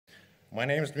My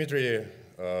name is Dmitry.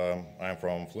 I'm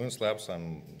from Fluence Labs.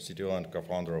 I'm CTO and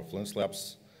co-founder of Fluence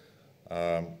Labs.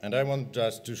 And I want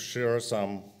just to share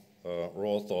some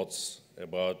raw thoughts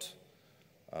about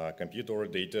computer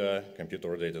data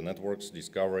networks,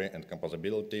 discovery, and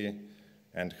composability,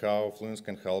 and how Fluence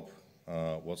can help.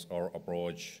 What's our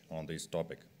approach on this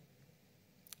topic?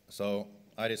 So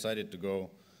I decided to go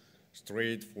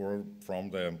straight from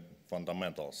the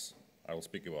fundamentals. I will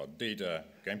speak about data,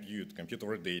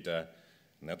 computer data,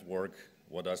 network.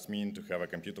 What does it mean to have a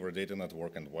computer data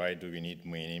network, and why do we need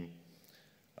many?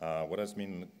 What does it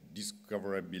mean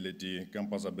discoverability,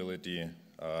 composability?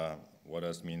 What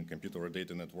does it mean computer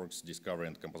data networks, discovery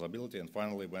and composability? And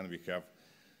finally, when we have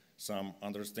some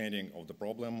understanding of the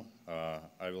problem,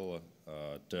 I will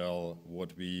tell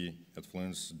what we at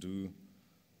Fluence do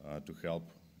to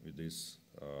help with this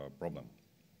problem.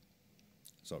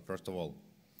 So first of all,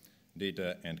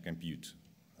 data and compute.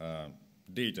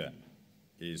 Data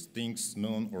is things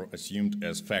known or assumed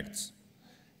as facts,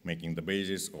 making the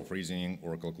basis of reasoning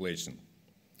or calculation.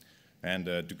 And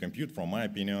to compute, from my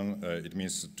opinion, it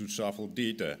means to shuffle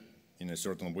data in a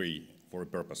certain way for a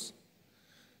purpose.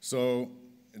 So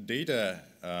data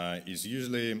is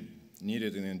usually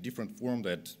needed in a different form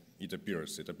that it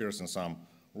appears. It appears in some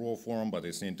raw form, but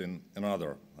it's needed in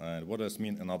another. And what does it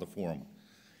mean another form?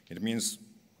 It means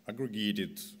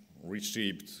aggregated,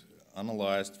 reshaped,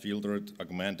 analyzed, filtered,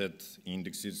 augmented,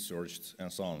 indexed, searched, and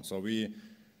so on. So we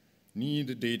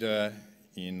need data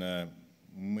in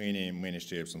many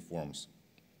shapes and forms.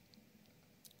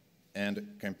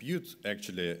 And compute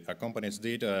actually accompanies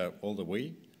data all the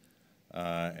way,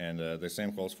 and the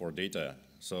same holds for data.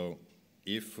 So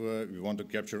if we want to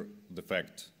capture the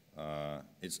fact,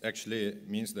 it actually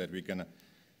means that we can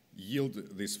yield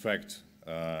this fact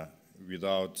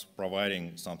without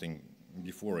providing something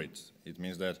before it. It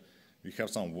means that we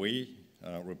have some way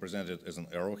represented as an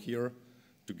arrow here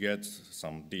to get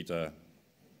some data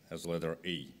as letter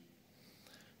A.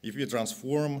 If we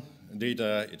transform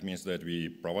data, it means that we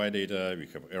provide data, we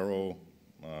have arrow,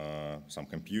 some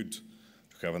compute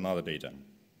to have another data.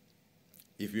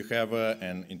 If we have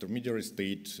an intermediary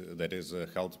state that is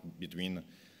held between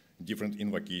different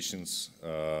invocations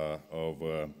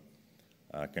of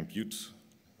compute,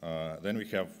 then we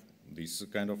have this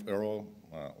kind of arrow,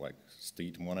 like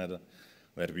state monad,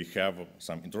 that we have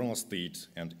some internal state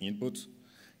and input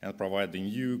and provide the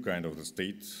new kind of the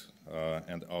state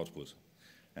and output.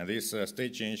 And this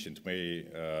state change, it may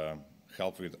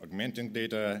help with augmenting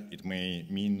data, it may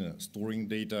mean storing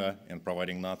data and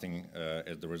providing nothing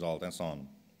as the result, and so on.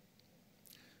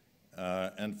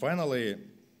 And finally,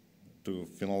 to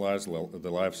finalize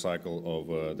the life cycle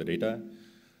of the data,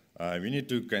 we need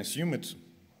to consume it,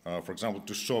 for example,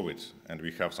 to show it, and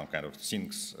we have some kind of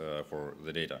sinks for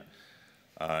the data.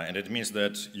 And it means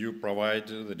that you provide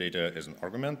the data as an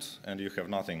argument, and you have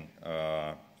nothing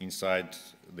inside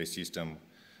the system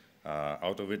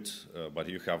out of it, but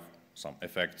you have some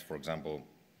effect, for example,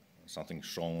 something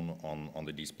shown on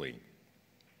the display.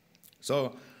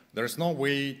 So there's no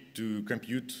way to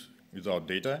compute without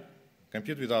data.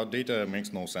 Compute without data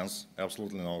makes no sense,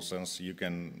 absolutely no sense. You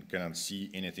cannot see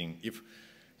anything. If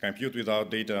compute without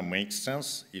data makes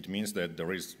sense, it means that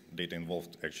there is data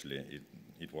involved actually.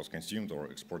 It was consumed or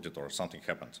exported or something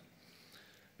happened.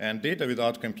 And data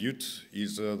without compute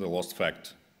is the lost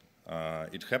fact.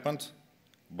 It happened,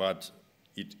 but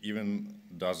it even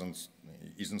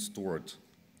isn't stored,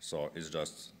 so it's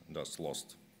just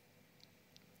lost.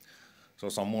 So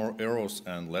some more arrows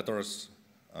and letters.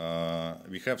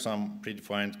 We have some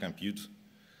predefined compute,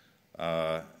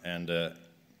 and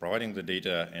providing the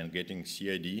data and getting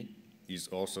CID is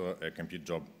also a compute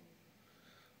job.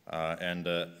 And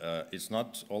it's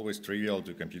not always trivial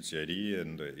to compute CID,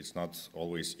 and it's not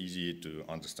always easy to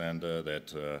understand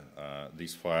that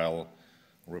this file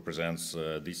represents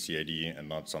this CID and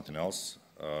not something else.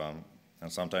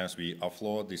 And sometimes we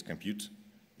offload this compute,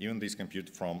 even this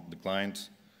compute from the client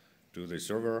to the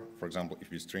server, for example, if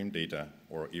we stream data,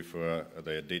 or if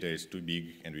the data is too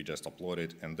big and we just upload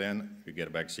it, and then we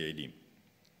get back CID.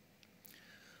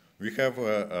 We have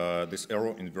this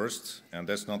arrow inversed, and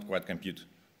that's not quite compute.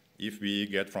 If we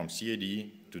get from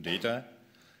CID to data,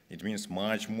 it means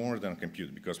much more than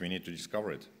compute, because we need to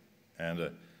discover it. And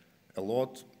a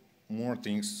lot more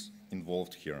things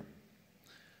involved here.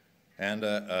 And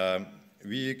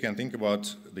we can think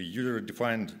about the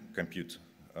user-defined compute,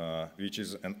 which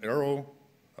is an arrow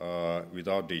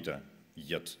without data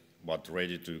yet, but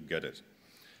ready to get it.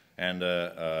 And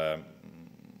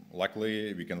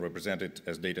luckily, we can represent it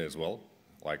as data as well,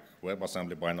 like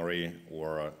WebAssembly binary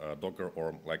or Docker,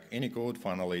 or like any code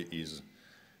finally is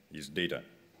data.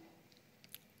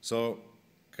 So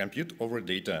compute over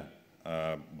data,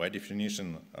 by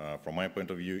definition, from my point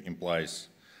of view, implies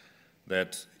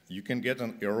that you can get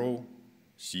an arrow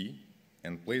C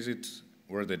and place it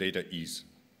where the data is,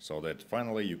 so that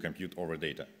finally you compute over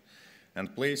data.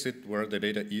 And place it where the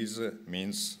data is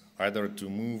means either to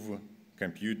move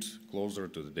compute closer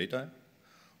to the data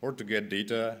or to get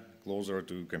data closer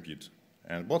to compute.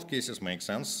 And both cases make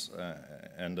sense,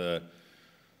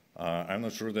 I'm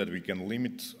not sure that we can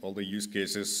limit all the use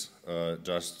cases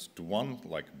just to one,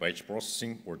 like batch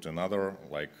processing, or to another,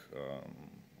 like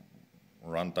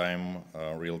runtime,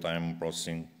 real-time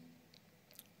processing.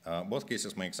 Both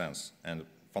cases make sense. And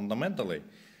fundamentally,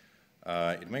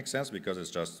 it makes sense because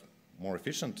it's just more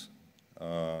efficient.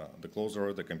 The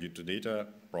closer the compute to data,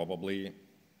 probably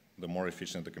the more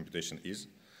efficient the computation is.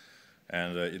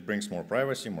 And it brings more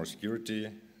privacy, more security,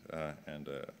 and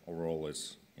overall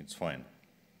it's fine.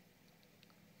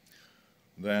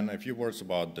 Then a few words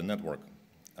about the network.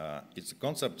 It's a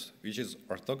concept which is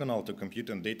orthogonal to compute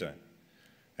and data.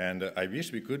 And I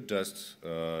wish we could just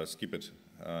skip it.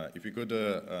 If we could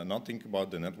not think about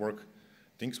the network,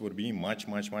 things would be much,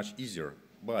 much, much easier.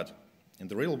 But in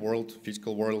the real world,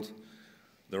 physical world,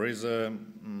 there is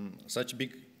such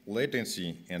big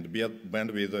latency and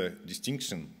bandwidth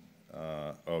distinction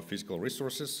of physical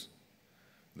resources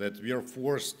that we are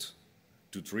forced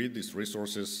to treat these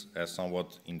resources as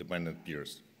somewhat independent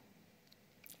peers.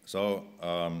 So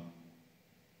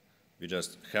we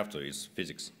just have to, it's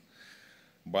physics.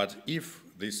 But if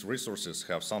these resources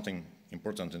have something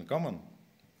important in common,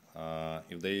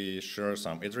 if they share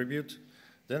some attribute,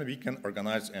 then we can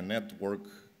organize a network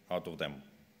out of them.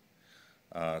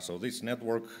 So this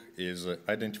network is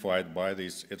identified by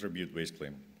this attribute basically.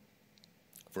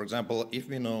 For example, if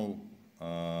we know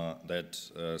that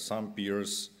some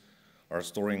peers are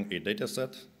storing a data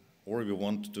set, or we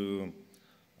want to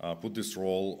put this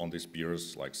role on these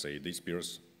peers, like say, these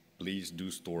peers, please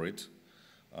do store it.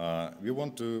 We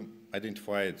want to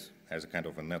identify it as a kind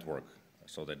of a network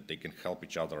so that they can help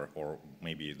each other, or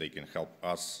maybe they can help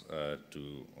us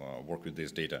to work with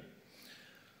this data.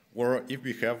 Or if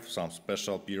we have some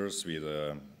special peers with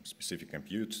specific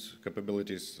compute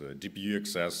capabilities, GPU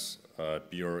access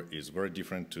peer is very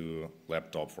different to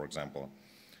laptop, for example.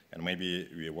 And maybe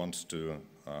we want to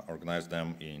organize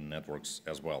them in networks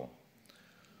as well.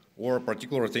 Or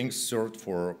particular things served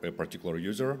for a particular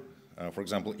user. For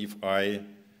example, if I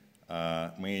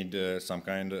made some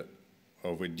kind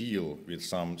of a deal with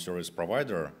some service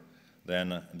provider,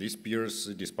 then these peers,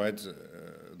 despite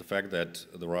the fact that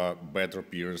there are better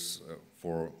peers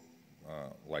for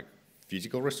like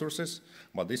physical resources,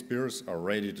 but these peers are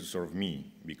ready to serve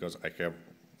me because I have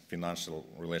financial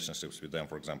relationships with them,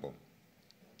 for example.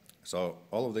 So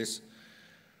all of this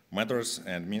matters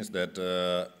and means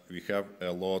that we have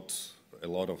a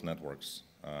lot of networks.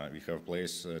 We have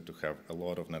place to have a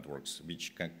lot of networks,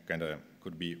 which kind of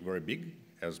could be very big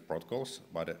as protocols,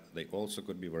 but they also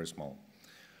could be very small.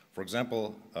 For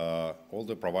example, all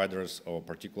the providers of a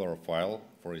particular file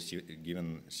for a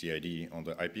given CID on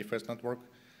the IPFS network,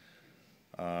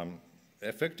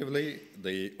 effectively,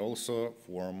 they also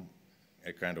form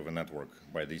a kind of a network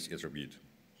by this attribute.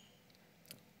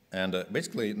 And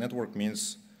basically, network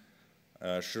means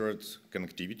shared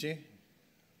connectivity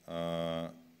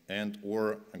and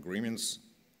or agreements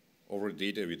over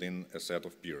data within a set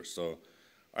of peers. So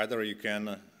either you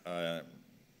can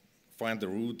find the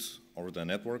root over the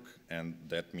network, and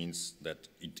that means that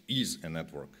it is a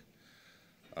network.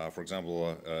 For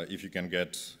example, if you can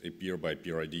get a peer by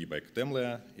peer ID by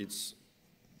Katemlia, it's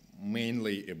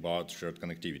mainly about shared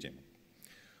connectivity.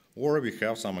 Or we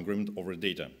have some agreement over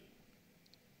data,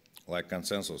 like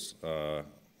consensus.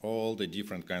 All the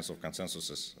different kinds of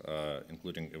consensuses,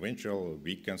 including eventual,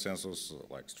 weak consensus,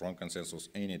 like strong consensus,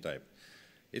 any type.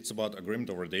 It's about agreement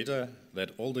over data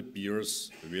that all the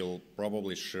peers will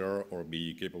probably share or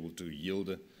be capable to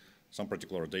yield some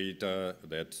particular data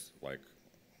that like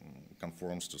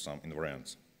conforms to some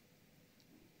invariants.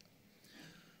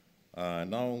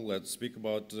 Now let's speak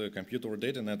about compute over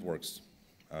data networks,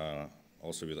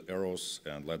 also with arrows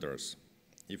and ladders.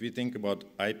 If we think about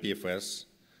IPFS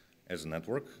as a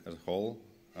network as a whole,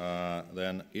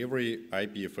 then every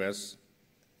IPFS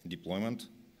deployment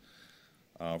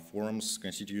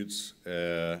constitutes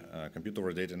a compute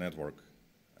over data network.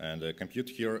 And compute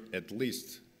here at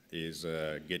least is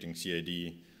getting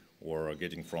CID or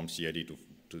getting from CID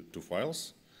to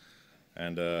files.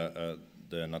 And the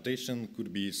notation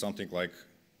could be something like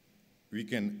we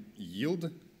can yield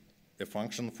a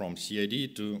function from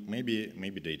CID to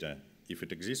maybe data. If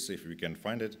it exists, if we can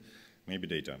find it, maybe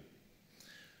data.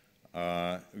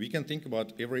 We can think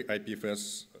about every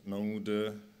IPFS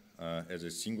node as a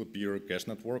single peer cache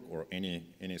network or any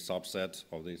subset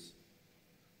of these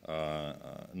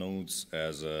nodes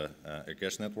as a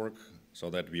cache network, so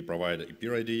that we provide a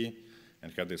peer ID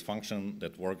and have this function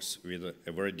that works with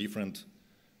a very different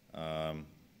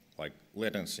like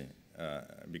latency,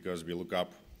 because we look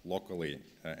up locally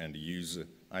and use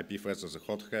IPFS as a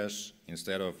hot hash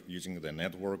instead of using the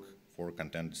network for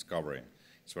content discovery.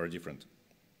 It's very different.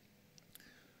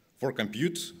 For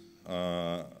compute,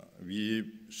 we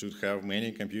should have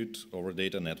many compute over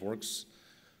data networks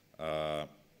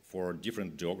for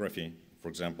different geography. For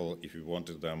example, if you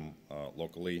wanted them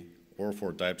locally, or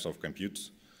for types of compute,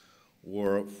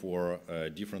 or for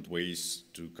different ways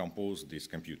to compose this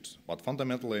compute. But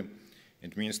fundamentally,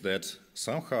 it means that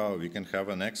somehow we can have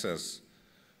an access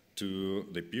to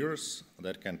the peers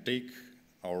that can take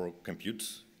our compute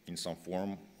in some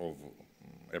form of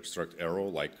abstract arrow,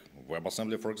 like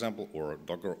WebAssembly, for example, or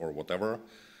Docker, or whatever.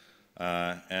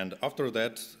 And after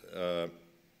that,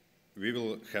 we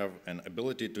will have an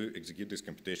ability to execute these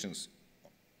computations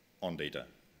on data.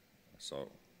 So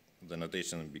the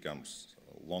notation becomes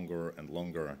longer and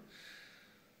longer.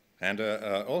 And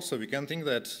also, we can think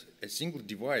that a single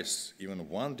device, even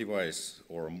one device,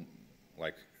 or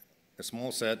like a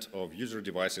small set of user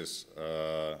devices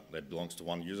that belongs to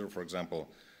one user, for example,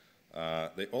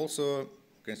 they also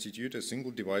constitute a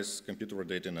single device computer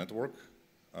data network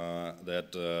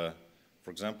that,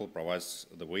 for example, provides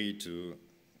the way to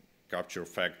capture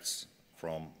facts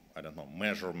from, I don't know,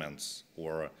 measurements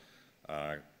or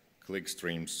click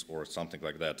streams or something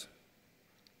like that.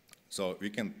 So we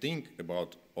can think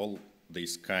about all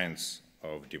these kinds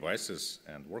of devices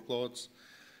and workloads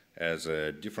as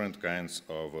different kinds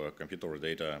of computer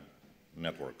data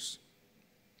networks.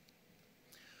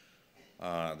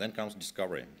 Then comes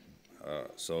discovery.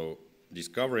 So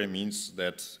discovery means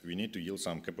that we need to yield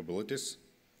some capabilities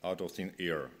out of thin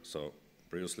air. So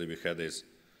previously we had this,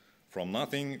 from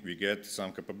nothing we get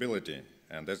some capability,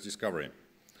 and that's discovery.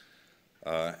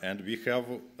 And we have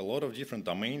a lot of different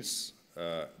domains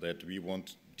that we want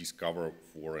to discover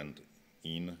for and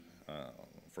in.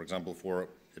 For example, for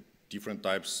different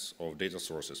types of data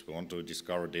sources, we want to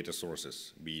discover data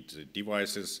sources, be it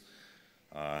devices,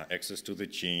 access to the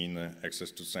chain,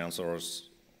 access to sensors,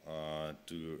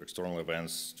 to external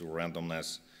events, to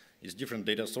randomness. It's different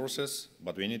data sources,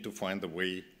 but we need to find the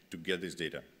way to get this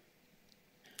data.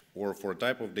 Or for a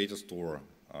type of data store,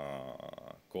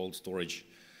 cold storage,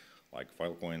 like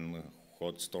Filecoin,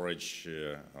 hot storage,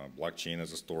 blockchain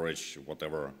as a storage,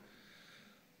 whatever.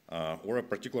 Or a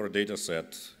particular data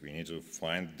set, we need to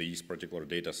find this particular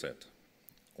data set.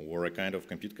 Or a kind of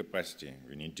compute capacity,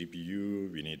 we need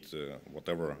GPU, we need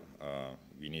whatever,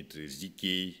 we need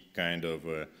ZK kind of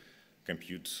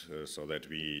compute so that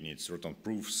we need certain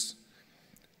proofs.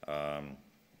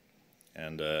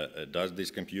 And does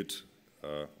this compute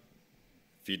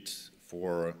fit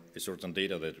for a certain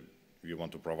data that we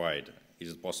want to provide?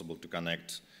 Is it possible to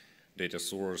connect data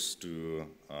source to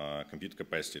compute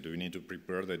capacity? Do we need to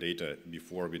prepare the data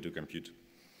before we do compute?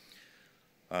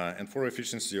 And for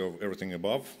efficiency of everything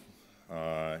above,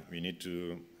 we need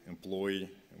to employ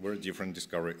very different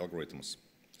discovery algorithms.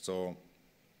 So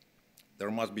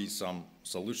there must be some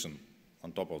solution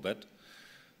on top of that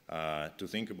to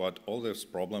think about all these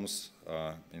problems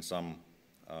in some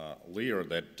layer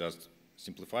that just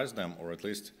simplifies them, or at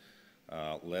least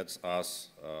lets us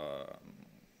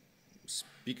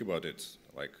speak about it,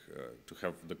 like to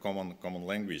have the common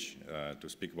language to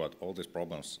speak about all these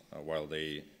problems while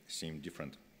they seem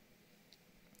different.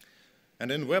 And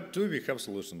in Web 2, we have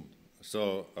solution.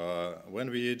 So when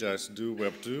we just do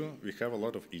Web 2, we have a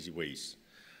lot of easy ways.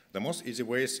 The most easy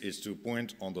ways is to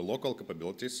point on the local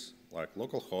capabilities, like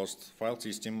local host, file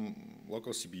system,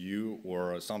 local CPU,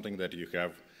 or something that you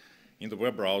have in the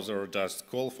web browser. Just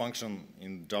call function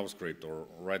in JavaScript or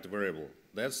write a variable.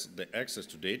 That's the access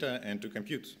to data and to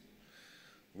compute.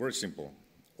 Very simple.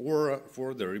 Or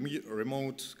for the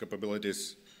remote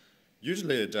capabilities,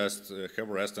 usually just have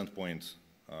a REST endpoint,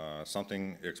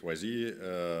 something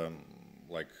XYZ,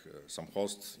 like some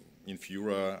host in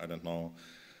Fura, I don't know,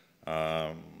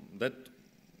 that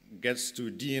gets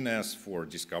to DNS for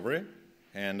discovery.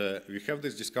 And we have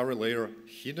this discovery layer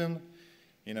hidden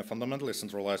in a fundamentally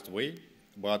centralized way.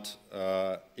 But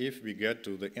if we get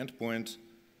to the endpoint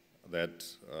that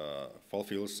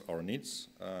fulfills our needs,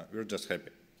 we're just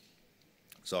happy.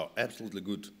 So absolutely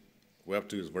good. Web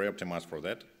 2 is very optimized for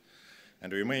that.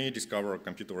 And we may discover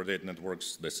computer data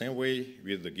networks the same way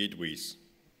with the gateways.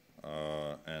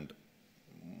 And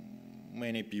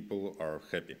many people are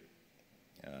happy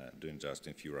doing just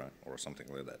in Fura or something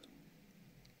like that.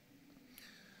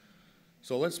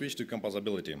 So let's switch to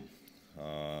composability.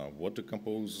 what to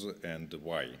compose and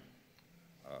why.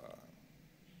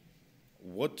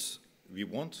 What we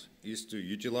want is to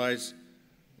utilize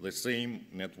the same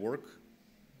network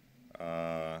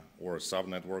or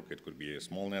sub-network, it could be a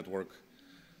small network,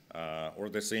 or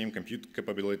the same compute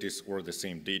capabilities or the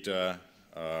same data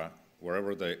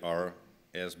wherever they are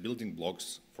as building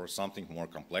blocks for something more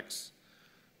complex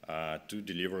to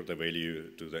deliver the value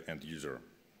to the end user.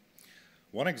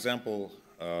 One example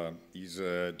is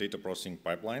data processing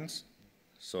pipelines.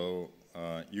 So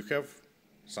you have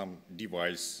some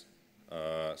device,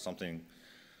 something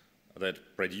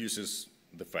that produces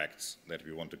the facts that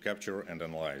we want to capture and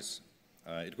analyze.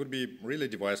 It could be really a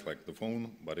device like the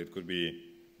phone, but it could be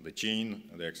the chain,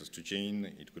 the access to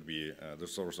chain. It could be the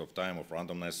source of time, of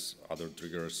randomness, other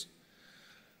triggers.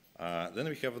 Then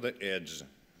we have the edge,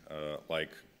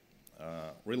 like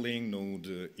relaying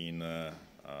node in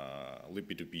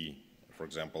libp2p, for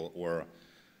example, or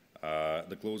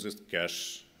the closest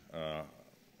cache,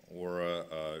 or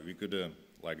we could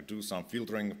like do some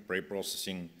filtering,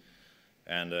 pre-processing,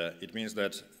 and it means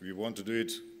that we want to do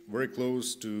it very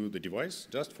close to the device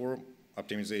just for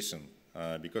optimization,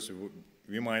 because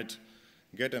we might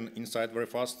get an insight very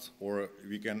fast, or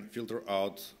we can filter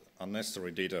out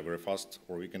unnecessary data very fast,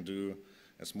 or we can do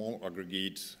a small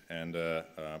aggregate and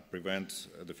prevent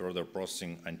the further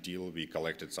processing until we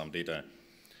collected some data.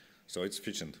 So it's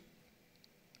efficient.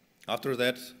 After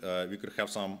that, we could have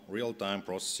some real-time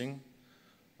processing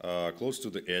close to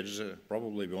the edge.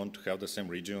 Probably we want to have the same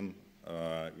region.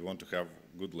 We want to have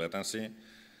good latency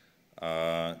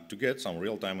to get some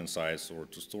real-time insights or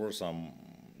to store some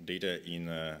data in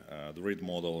the read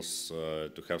models,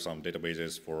 to have some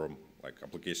databases for like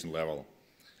application level.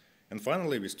 And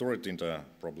finally, we store it into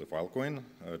probably Filecoin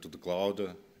to the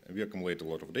cloud. We accumulate a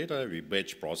lot of data. We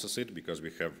batch process it because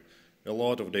we have a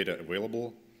lot of data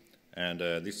available. And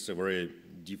this is a very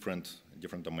different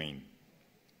domain.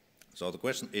 So the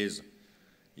question is,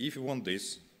 if you want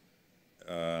this,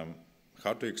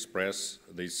 how to express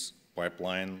this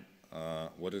pipeline?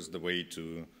 What is the way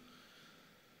to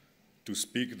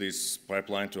speak this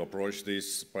pipeline, to approach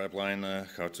this pipeline?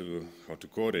 How to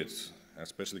code it?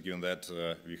 Especially given that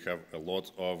we have a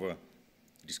lot of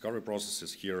discovery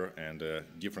processes here and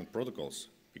different protocols,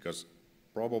 because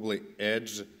probably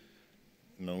edge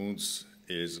nodes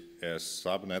is a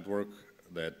sub-network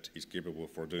that is capable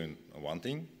for doing one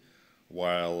thing,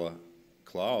 while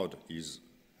cloud is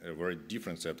a very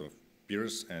different set of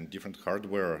peers and different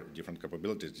hardware, different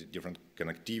capabilities, different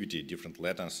connectivity, different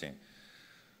latency.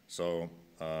 So,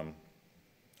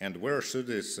 and where should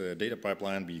this data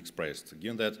pipeline be expressed?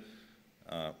 Given that,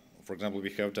 for example,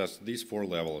 we have just these 4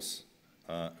 levels.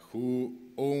 Who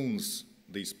owns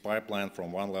this pipeline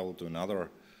from one level to another?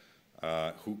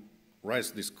 Who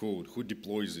writes this code? Who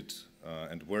deploys it?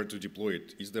 And where to deploy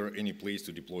it? Is there any place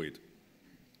to deploy it?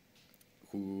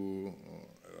 Who,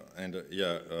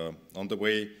 on the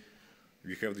way,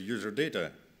 we have the user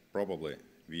data, probably.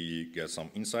 We get some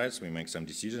insights, we make some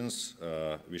decisions,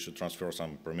 we should transfer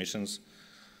some permissions.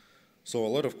 So a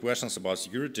lot of questions about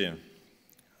security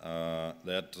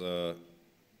that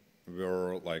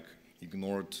were like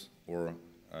ignored or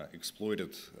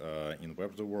exploited in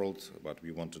Web2 world, but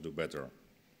we want to do better.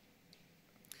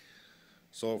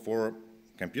 So for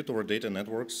computer data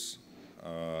networks,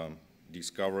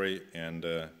 discovery and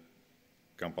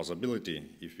composability,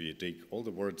 if we take all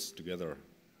the words together,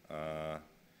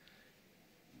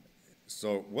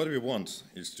 so what we want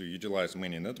is to utilize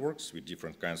many networks with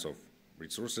different kinds of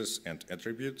resources and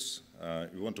attributes.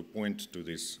 We want to point to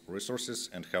these resources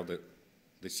and have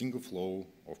the single flow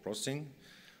of processing.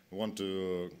 We want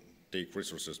to take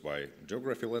resources by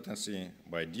geography latency,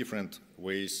 by different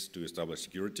ways to establish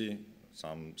security,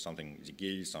 something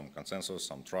ZK, some consensus,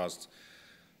 some trust,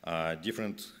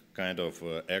 different kind of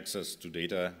access to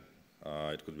data.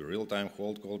 It could be real-time,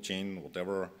 hold, cold chain,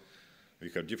 whatever. We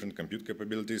have different compute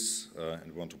capabilities,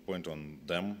 and we want to point on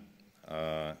them.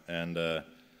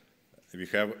 We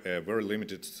have a very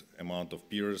limited amount of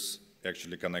peers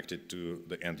actually connected to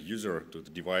the end user, to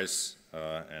the device,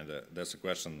 and that's the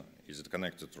question, is it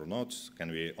connected or not?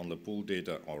 Can we only pull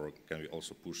data, or can we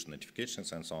also push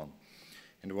notifications and so on?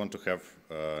 And we want to have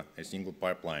a single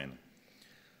pipeline.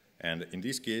 And in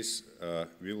this case,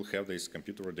 we will have this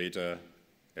computer data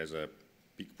as a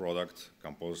big product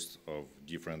composed of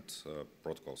different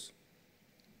protocols.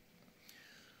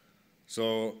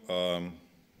 So,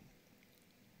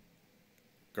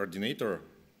 coordinator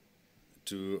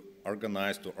to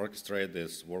organize, to orchestrate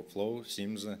this workflow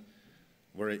seems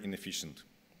very inefficient.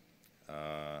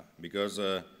 Because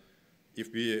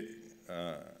if we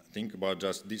think about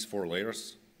just these 4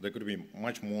 layers, there could be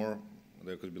much more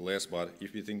there could be less, but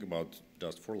if you think about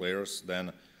just 4 layers,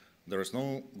 then there is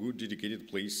no good dedicated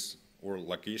place or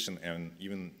location, and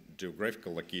even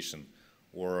geographical location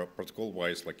or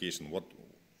protocol-wise location.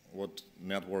 What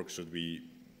network should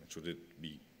it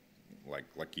be like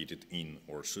located in,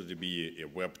 or should it be a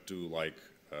Web2 like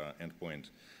endpoint?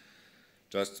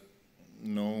 Just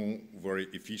no very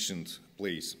efficient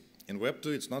place. In Web2,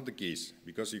 it's not the case,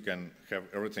 because you can have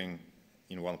everything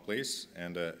in one place,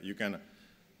 and you can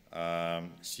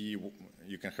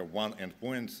you can have one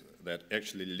endpoint that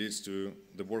actually leads to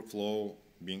the workflow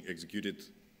being executed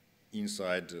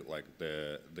inside like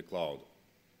the cloud.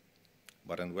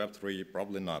 But in Web3,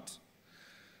 probably not.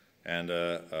 And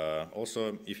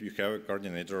also, if you have a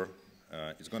coordinator,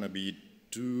 it's going to be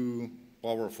too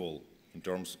powerful in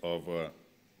terms of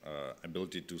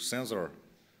ability to censor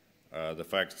the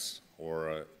facts,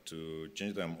 or to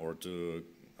change them, or to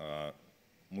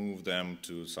move them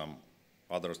to some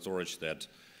other storage that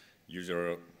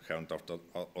user haven't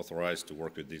authorized to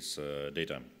work with this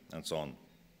data, and so on.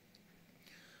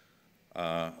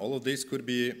 All of this could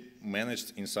be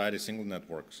managed inside a single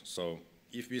network. So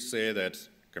if we say that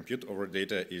compute over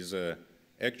data is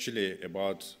actually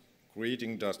about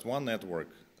creating just one network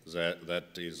that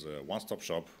is a one-stop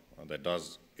shop that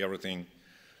does everything,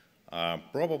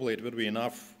 probably it would be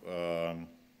enough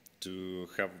to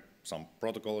have some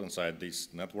protocol inside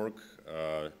this network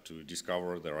to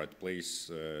discover the right place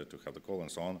to have the call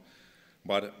and so on.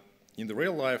 But in the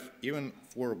real life, even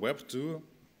for Web2,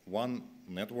 one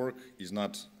network is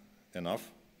not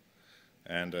enough.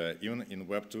 And even in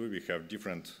Web2, we have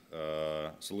different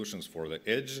solutions for the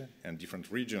edge, and different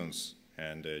regions,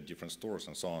 and different stores,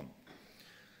 and so on.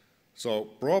 So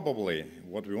probably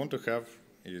what we want to have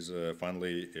is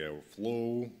finally a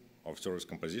flow of service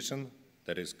composition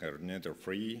that is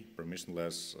coordinator-free,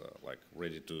 permissionless, like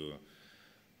ready to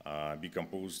be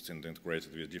composed and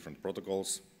integrated with different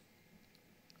protocols.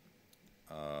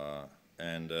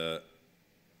 And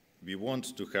we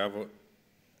want to have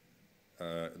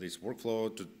this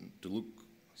workflow to look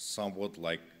somewhat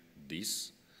like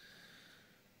this.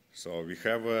 So we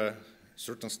have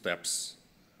certain steps,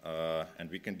 and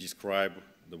we can describe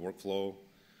the workflow,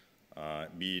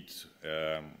 be it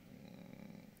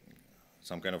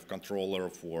some kind of controller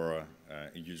for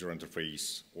a user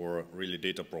interface, or really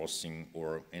data processing,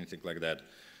 or anything like that.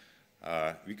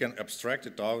 We can abstract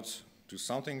it out to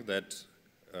something that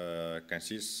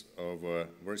consists of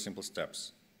very simple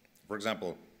steps. For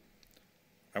example,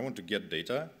 I want to get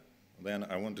data, then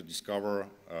I want to discover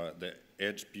the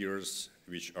edge peers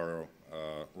which are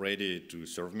ready to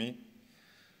serve me.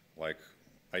 Like,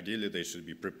 ideally, they should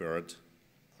be prepared.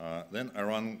 Then I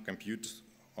run compute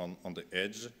on the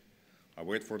edge. I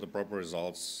wait for the proper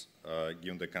results,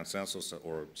 given the consensus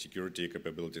or security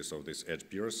capabilities of these edge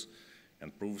peers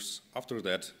and proofs. After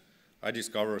that, I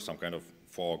discover some kind of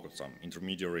fog, some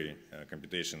intermediary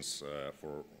computations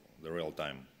for the real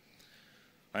time.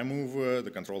 I move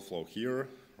the control flow here,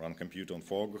 run compute on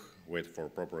fog, wait for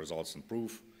proper results and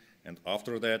proof, and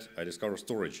after that, I discover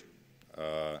storage.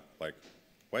 Like,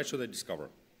 why should I discover?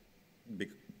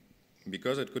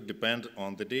 Because it could depend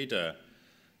on the data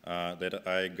that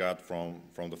I got from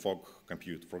the fog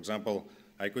compute. For example,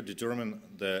 I could determine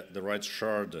the right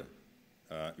shard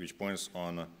which points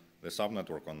on the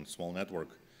subnetwork, on small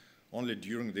network, only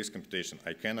during this computation.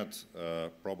 I cannot,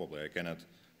 probably, I cannot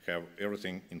have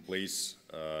everything in place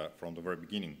from the very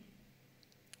beginning.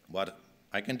 But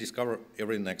I can discover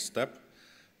every next step,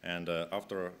 and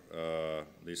after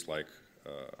this, like,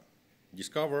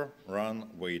 discover, run,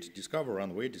 wait, discover,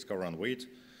 run, wait, discover, run, wait,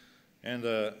 and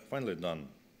finally done.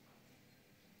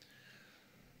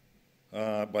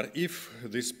 But if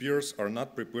these peers are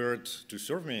not prepared to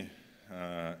serve me,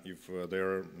 if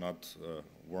they're not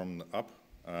warmed up,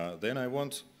 then I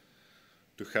want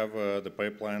to have the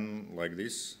pipeline like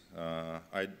this.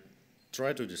 I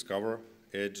try to discover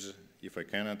edge. If I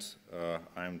cannot,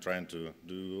 I'm trying to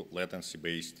do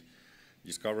latency-based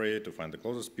discovery to find the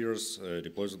closest peers,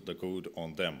 deploy the code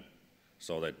on them,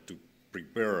 so that to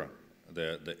prepare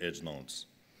the edge nodes.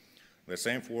 The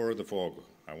same for the fog.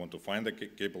 I want to find the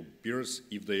capable peers.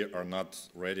 If they are not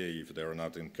ready, if they are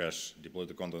not in cache, deploy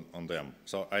the content on them.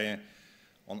 So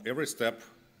on every step,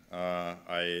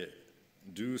 I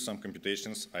do some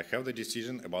computations. I have the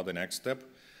decision about the next step,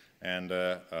 and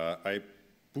I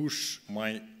push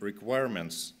my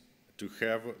requirements to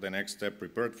have the next step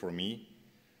prepared for me.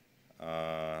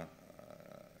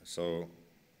 So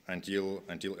until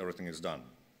everything is done.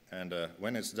 And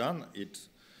when it's done, it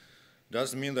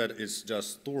doesn't mean that it's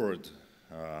just stored.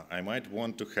 I might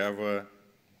want to have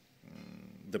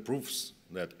the proofs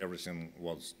that everything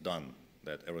was done,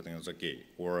 that everything is okay.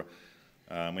 Or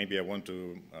maybe I want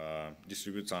to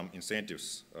distribute some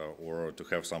incentives or to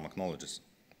have some acknowledges.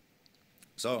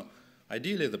 So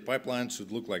ideally, the pipeline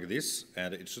should look like this,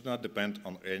 and it should not depend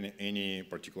on any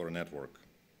particular network.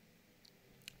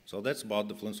 So that's about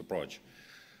the Fluence approach.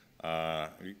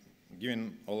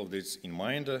 Given all of this in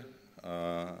mind,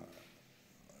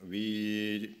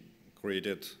 we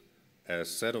created a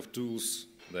set of tools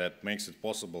that makes it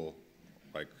possible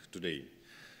like today.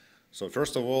 So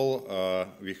first of all,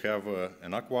 we have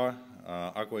an Aqua.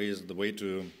 Aqua is the way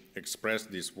to express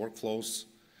these workflows,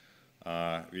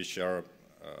 which are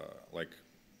like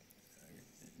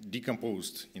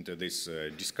decomposed into this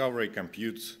discovery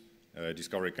compute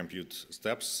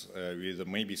steps with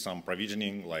maybe some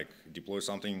provisioning, like deploy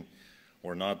something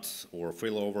or not, or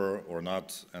failover or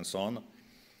not, and so on.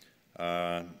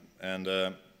 And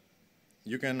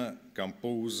you can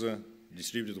compose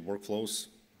distributed workflows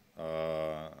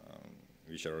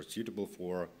which are suitable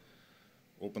for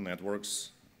open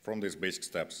networks from these basic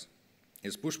steps.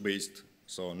 It's push-based,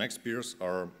 so next peers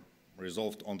are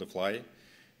resolved on the fly,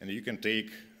 and you can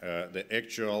take the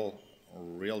actual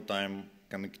real-time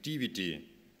connectivity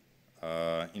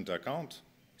into account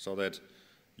so that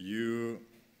you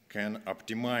can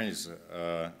optimize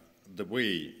the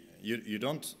way. You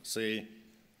don't say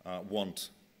want,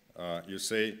 you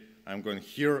say I'm going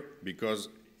here because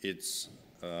it's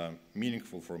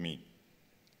meaningful for me.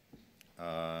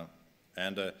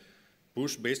 And a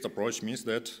push-based approach means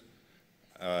that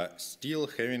still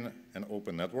having an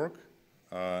open network,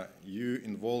 you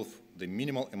involve the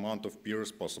minimal amount of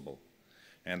peers possible.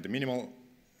 And the minimal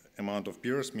amount of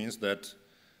peers means that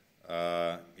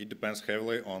it depends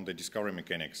heavily on the discovery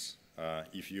mechanics.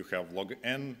 If you have log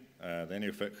n, then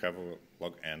you have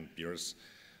log n peers.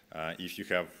 If you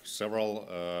have several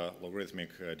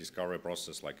logarithmic discovery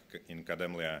processes, like in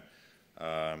Kademlia,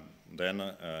 then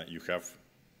you have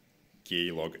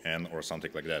k log n or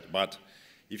something like that. But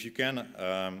if you can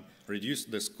reduce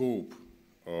the scope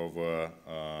of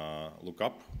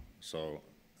lookup, so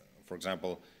for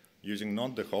example, using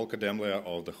not the whole Kademlia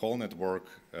of the whole network,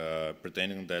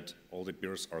 pretending that all the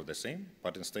peers are the same,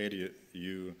 but instead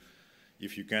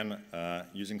if you can,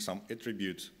 using some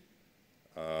attribute,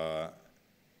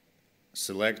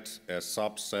 select a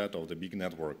subset of the big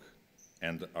network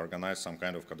and organize some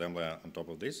kind of Kademlia on top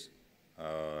of this,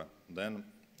 then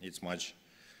it's much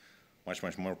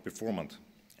more performant.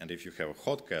 And if you have a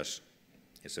hot cache,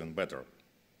 it's even better.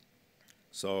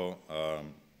 So,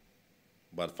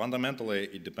 but fundamentally,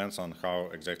 it depends on how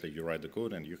exactly you write the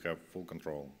code, and you have full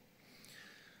control.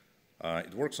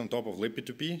 It works on top of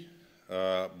libp2p,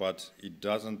 but it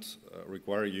doesn't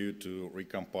require you to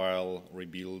recompile,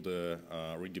 rebuild,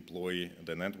 redeploy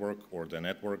the network or the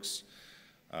networks.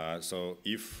 So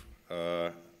if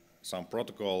some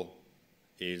protocol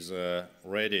is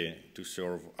ready to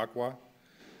serve Aqua,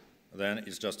 then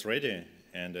it's just ready,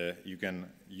 and you can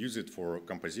use it for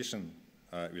composition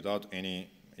without any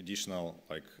additional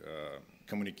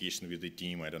communication with the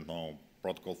team, I don't know,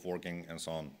 protocol forking and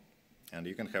so on. And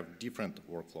you can have different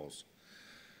workflows.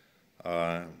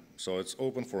 So it's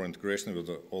open for integration with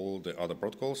all the other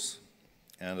protocols.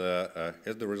 And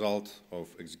as the result of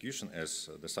execution, as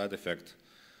the side effect,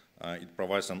 it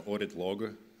provides an audit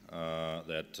log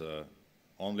that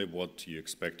only what you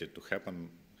expected to happen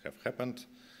have happened.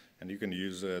 And you can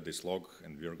use this log,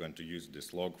 and we're going to use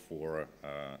this log for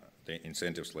the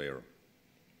incentives layer.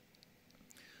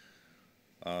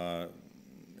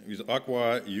 With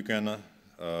Aqua, you can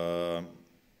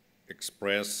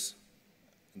express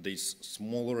these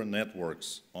smaller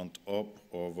networks on top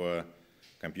of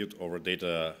compute over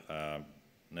data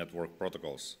network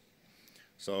protocols.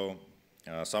 So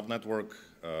subnetwork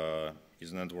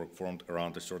is a network formed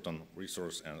around a certain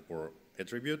resource or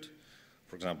attribute.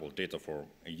 For example, data for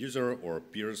a user or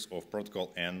peers of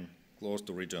protocol N close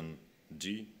to region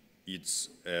G. It's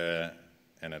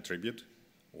an attribute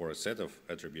or a set of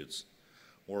attributes,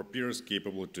 or peers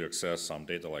capable to access some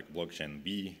data like blockchain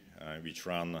B, which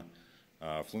run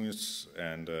Fluence,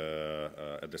 and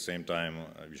at the same time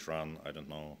which run, I don't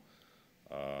know,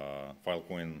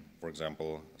 Filecoin, for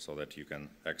example, so that you can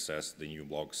access the new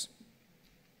blocks.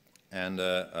 And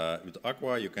with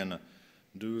Aqua, you can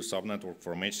do subnetwork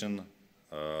formation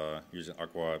using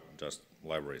Aqua just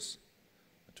libraries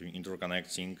to interconnect,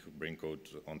 sync, bring code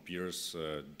on peers,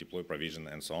 deploy provision,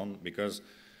 and so on, because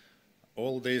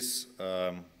all these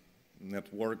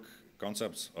network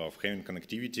concepts of having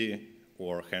connectivity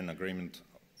or having agreement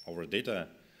over data,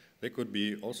 they could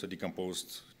be also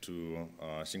decomposed to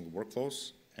single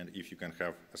workflows. And if you can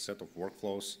have a set of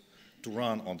workflows to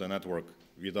run on the network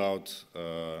without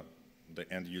the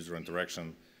end user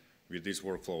interaction, with these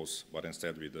workflows, but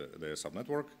instead with the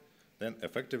subnetwork, then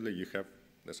effectively you have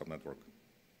the subnetwork.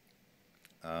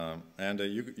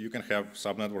 You can have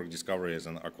subnetwork discovery as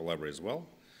an Aqua library as well.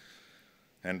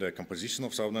 And the composition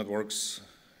of subnetworks,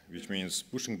 which means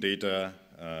pushing data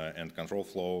and control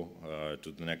flow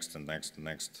to the next and next and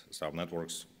next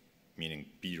subnetworks, meaning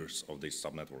peers of these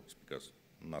subnetworks, because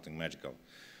nothing magical.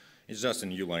 It's just a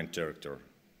new line character.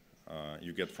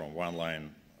 You get from one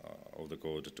line of the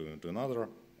code to another,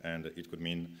 and it could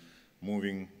mean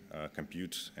moving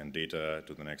compute and data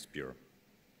to the next peer.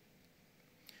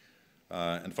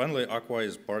 And finally, Aqua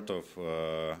is part of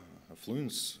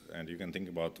Fluence, and you can think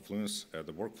about Fluence as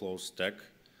the workflow stack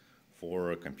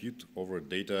for compute over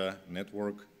data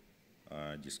network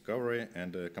discovery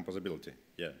and composability.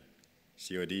 Yeah,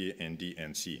 COD, ND,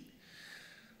 and C.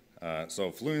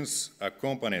 So Fluence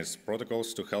accompanies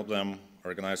protocols to help them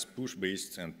organize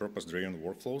push-based and purpose-driven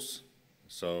workflows.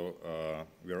 So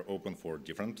we are open for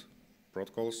different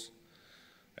protocols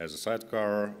as a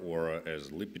sidecar or as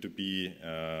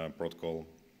libp2p protocol.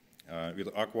 With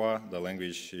Aqua, the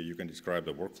language, you can describe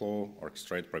the workflow,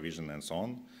 orchestrate, provision, and so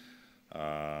on.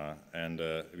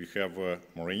 We have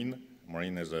Marine.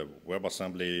 Marine is a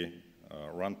WebAssembly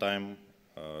runtime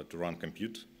to run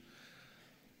compute,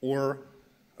 or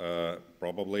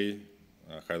probably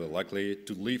highly likely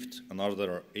to lift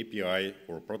another API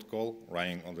or protocol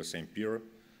running on the same peer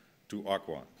to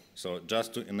Aqua. So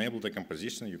just to enable the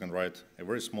composition, you can write a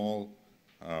very small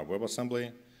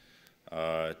WebAssembly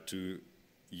to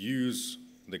use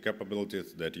the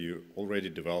capabilities that you already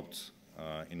developed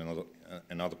in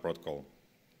another protocol.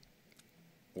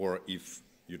 Or if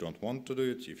you don't want to do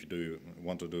it, if you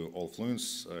want to do all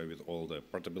Fluence with all the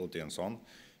portability and so on,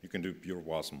 you can do pure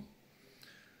WASM.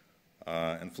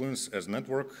 And Fluence as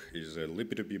network is a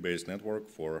libp2p-based network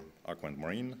for Aqua and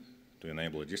Marine to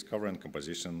enable discovery and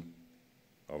composition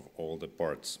of all the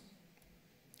parts.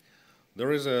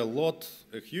 There is a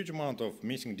huge amount of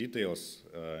missing details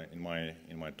in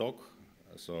my talk,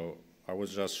 so I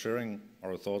was just sharing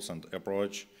our thoughts and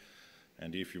approach.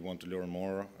 And if you want to learn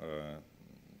more,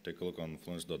 take a look on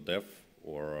fluence.dev,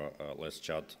 or let's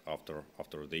chat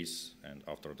after this and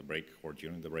after the break or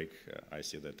during the break. I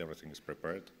see that everything is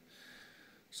prepared.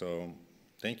 So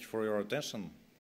thank you for your attention.